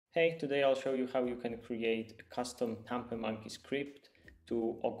Hey, today I'll show you how you can create a custom TamperMonkey script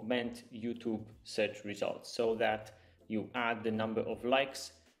to augment YouTube search results so that you add the number of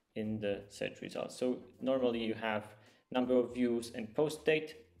likes in the search results. So normally you have number of views and post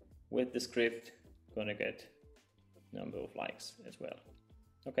date. With the script, you're gonna get number of likes as well.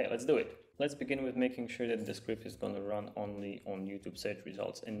 Okay, let's do it. Let's begin with making sure that the script is going to run only on YouTube search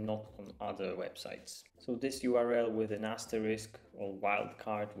results and not on other websites. So this URL with an asterisk or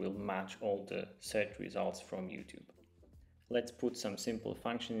wildcard will match all the search results from YouTube. Let's put some simple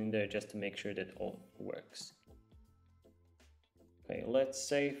function in there just to make sure that all works. Okay, let's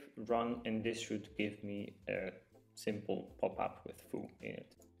save, run, and this should give me a simple pop-up with foo in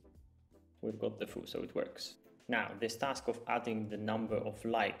it. We've got the foo, so it works. Now, this task of adding the number of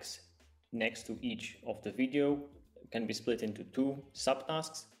likes next to each of the video can be split into two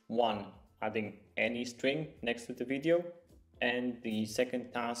subtasks. One, adding any string next to the video, and the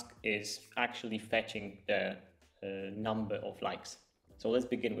second task is actually fetching the number of likes. So let's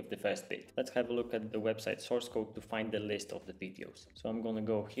begin with the first bit. Let's have a look at the website source code to find the list of the videos. So I'm going to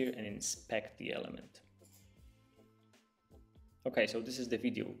go here and inspect the element. Okay, so this is the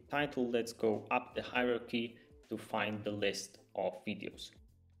video title. Let's go up the hierarchy to find the list of videos.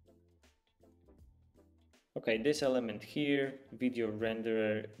 Okay, this element here, video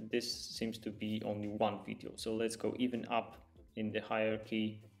renderer, this seems to be only one video. So let's go even up in the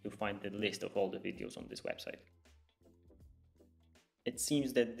hierarchy to find the list of all the videos on this website. It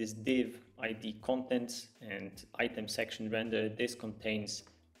seems that this div ID contents and item section renderer, this contains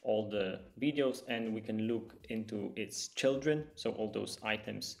all the videos, and we can look into its children, so all those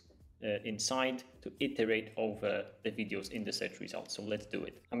items inside, to iterate over the videos in the search results. So let's do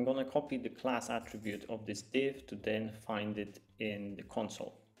it. I'm going to copy the class attribute of this div to then find it in the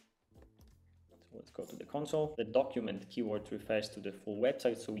console. So let's go to the console. The document keyword refers to the full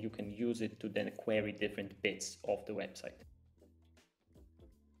website, so you can use it to then query different bits of the website.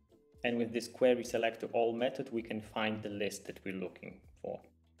 And with this query select all method, we can find the list that we're looking for.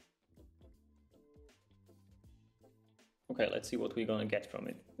 Okay, let's see what we're going to get from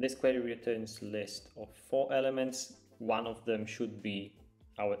it. This query returns a list of 4 elements. One of them should be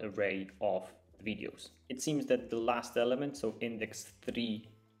our array of videos. It seems that the last element, so index 3,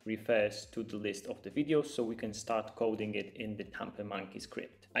 refers to the list of the videos, so we can start coding it in the TamperMonkey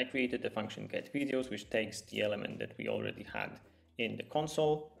script. I created the function getVideos, which takes the element that we already had in the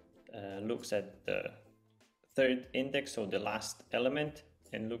console, looks at the third index, so the last element,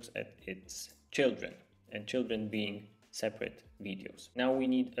 and looks at its children, and children being separate videos. Now we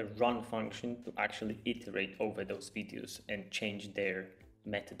need a run function to actually iterate over those videos and change their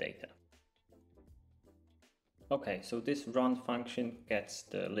metadata. Okay, so this run function gets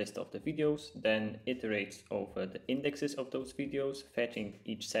the list of the videos, then iterates over the indexes of those videos, fetching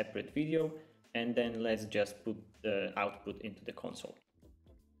each separate video, and then let's just put the output into the console.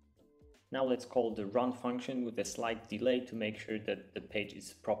 Now let's call the run function with a slight delay to make sure that the page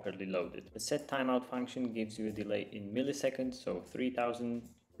is properly loaded. The set timeout function gives you a delay in milliseconds, so 3000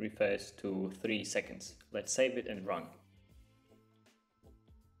 refers to 3 seconds. Let's save it and run.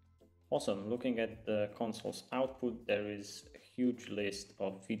 Awesome, looking at the console's output, there is a huge list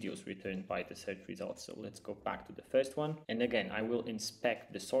of videos returned by the search results. So let's go back to the first one. And again, I will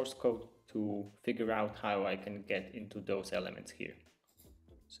inspect the source code to figure out how I can get into those elements here.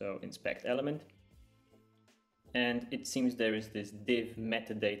 So inspect element, and it seems there is this div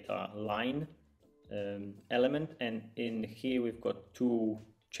metadata line element, and in here we've got 2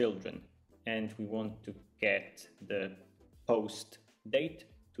 children, and we want to get the post date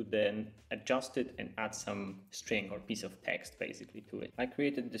to then adjust it and add some string or piece of text basically to it. I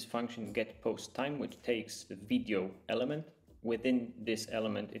created this function getPostTime, which takes the video element. Within this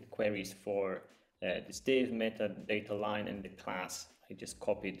element it queries for this div metadata line and the class I just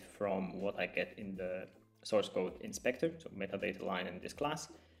copied from what I get in the source code inspector, so metadata line and this class.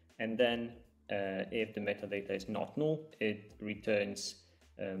 And then if the metadata is not null, it returns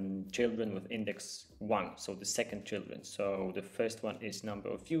children with index 1, so the second children. So the first one is number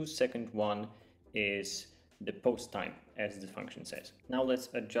of views, second one is the post time, as the function says. Now let's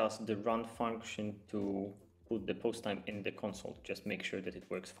adjust the run function to put the post time in the console, just make sure that it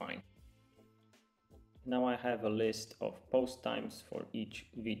works fine. Now I have a list of post times for each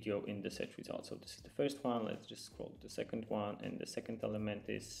video in the search results. So this is the first one. Let's just scroll to the second one, and the second element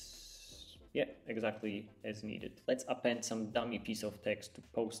is, yeah, exactly as needed. Let's append some dummy piece of text to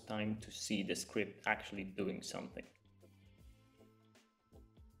post time to see the script actually doing something.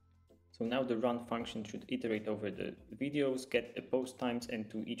 So now the run function should iterate over the videos, get the post times, and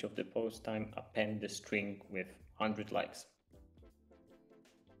to each of the post time append the string with 100 likes.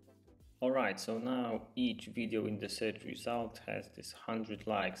 Alright, so now each video in the search result has this 100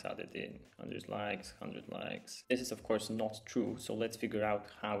 likes added in. 100 likes, 100 likes. This is of course not true, so let's figure out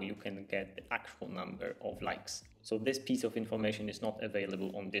how you can get the actual number of likes. So this piece of information is not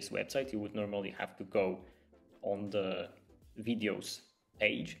available on this website. You would normally have to go on the videos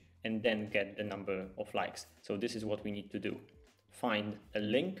page and then get the number of likes. So this is what we need to do. Find a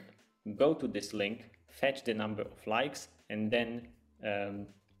link, go to this link, fetch the number of likes, and then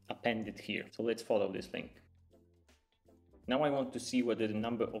append it here. So let's follow this link. Now I want to see whether the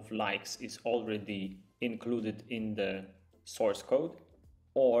number of likes is already included in the source code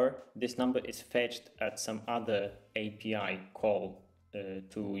or this number is fetched at some other API call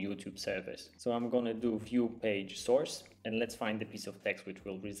to YouTube service. So I'm gonna do view page source and let's find the piece of text which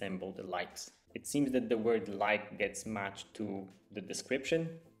will resemble the likes. It seems that the word like gets matched to the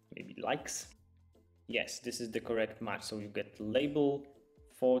description, maybe likes. Yes, this is the correct match. So you get label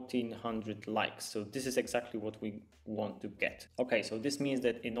 1400 likes. So this is exactly what we want to get. Okay, so this means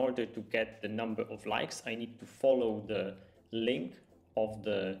that in order to get the number of likes, I need to follow the link of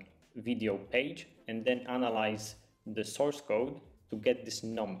the video page and then analyze the source code to get this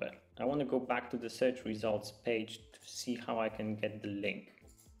number. I want to go back to the search results page to see how I can get the link.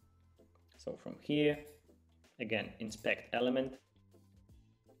 So from here, again, inspect element.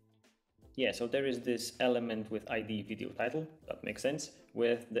 Yeah, so there is this element with ID video title, that makes sense,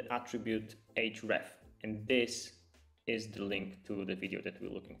 with the attribute href, and this is the link to the video that we're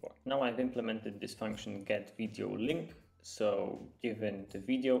looking for. Now I've implemented this function get video link, so given the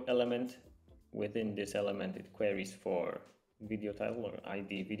video element, within this element it queries for video title or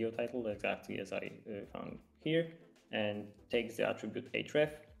ID video title, exactly as I found here, and takes the attribute href,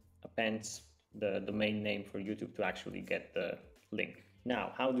 appends the domain name for YouTube to actually get the link.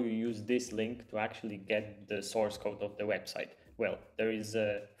 Now, how do you use this link to actually get the source code of the website? Well, there is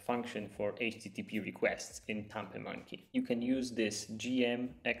a function for HTTP requests in TamperMonkey. You can use this gm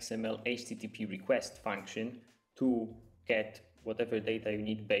xml HTTP request function to get whatever data you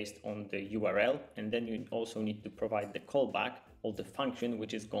need based on the URL, and then you also need to provide the callback of the function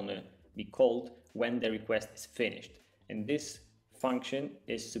which is gonna be called when the request is finished. And this function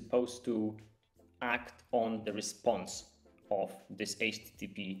is supposed to act on the response of this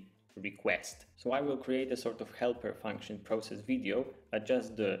HTTP request. So I will create a sort of helper function process video,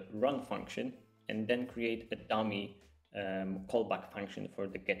 adjust the run function, and then create a dummy callback function for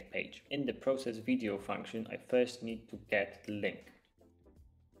the get page. In the process video function, I first need to get the link.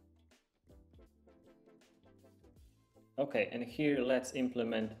 Okay, and here let's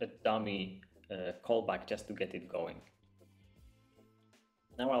implement a dummy callback just to get it going.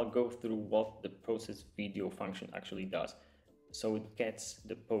 Now I'll go through what the process video function actually does. So it gets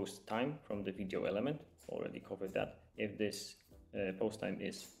the post time from the video element, already covered that. If this post time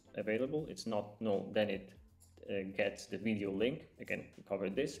is available, it's not null, then it gets the video link, again, we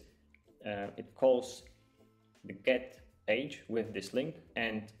covered this. It calls the get page with this link,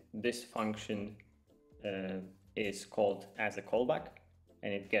 and this function is called as a callback,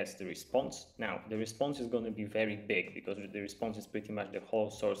 and it gets the response. Now, the response is going to be very big because the response is pretty much the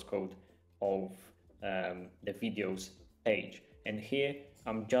whole source code of the video's page. And here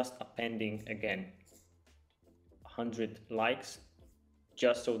I'm just appending again 100 likes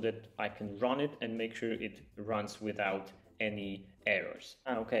just so that I can run it and make sure it runs without any errors.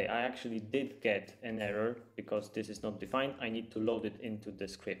 Okay, I actually did get an error because this is not defined. I need to load it into the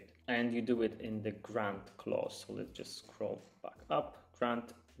script, and you do it in the grant clause. So let's just scroll back up.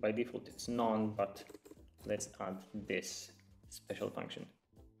 Grant, by default it's none, but let's add this special function.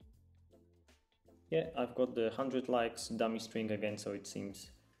 Yeah, I've got the 100 likes dummy string again, so it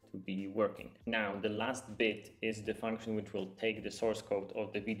seems to be working. Now, the last bit is the function which will take the source code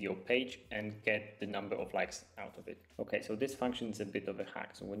of the video page and get the number of likes out of it. Okay, so this function is a bit of a hack.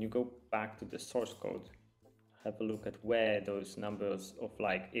 So when you go back to the source code, have a look at where those numbers of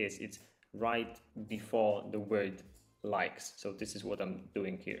like is. It's right before the word likes. So this is what I'm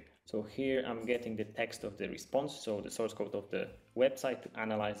doing here. So here I'm getting the text of the response, so the source code of the website, to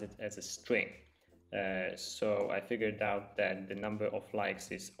analyze it as a string. So I figured out that the number of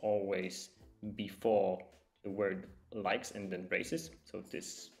likes is always before the word likes and then braces. So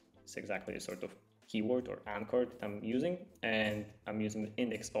this is exactly the sort of keyword or anchor that I'm using, and I'm using the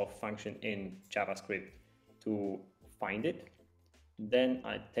index of function in JavaScript to find it. Then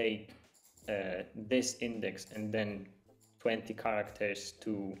I take this index and then 20 characters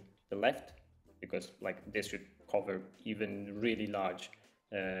to the left, because like this should cover even really large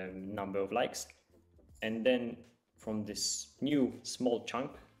number of likes. And then from this new small chunk,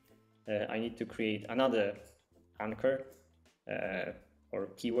 I need to create another anchor or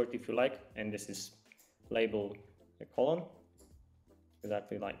keyword if you like, and this is label a colon,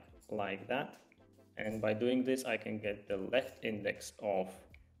 exactly like that. And by doing this, I can get the left index of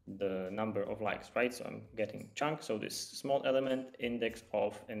the number of likes, right? So I'm getting chunk, so this small element index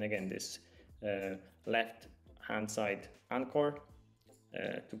of, and again, this left hand side anchor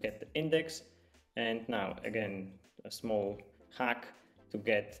to get the index. And now again, a small hack to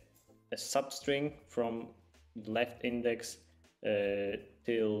get a substring from the left index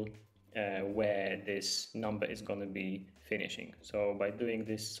till where this number is going to be finishing. So by doing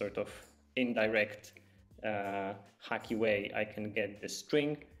this sort of indirect hacky way, I can get the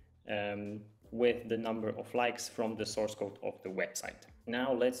string with the number of likes from the source code of the website.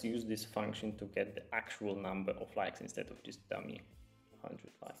 Now let's use this function to get the actual number of likes instead of just dummy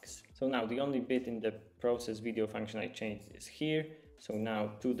 100 likes. So now the only bit in the process video function I changed is here. So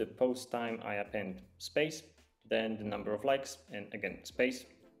now to the post time I append space, then the number of likes, and again space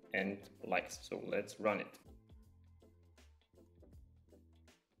and likes. So let's run it.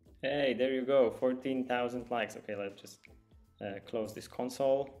 Hey, there you go, 14,000 likes. Okay, let's just close this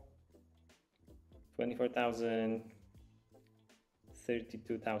console. 24,000,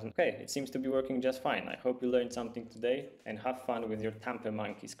 32,000. Okay, it seems to be working just fine. I hope you learned something today and have fun with your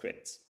TamperMonkey scripts.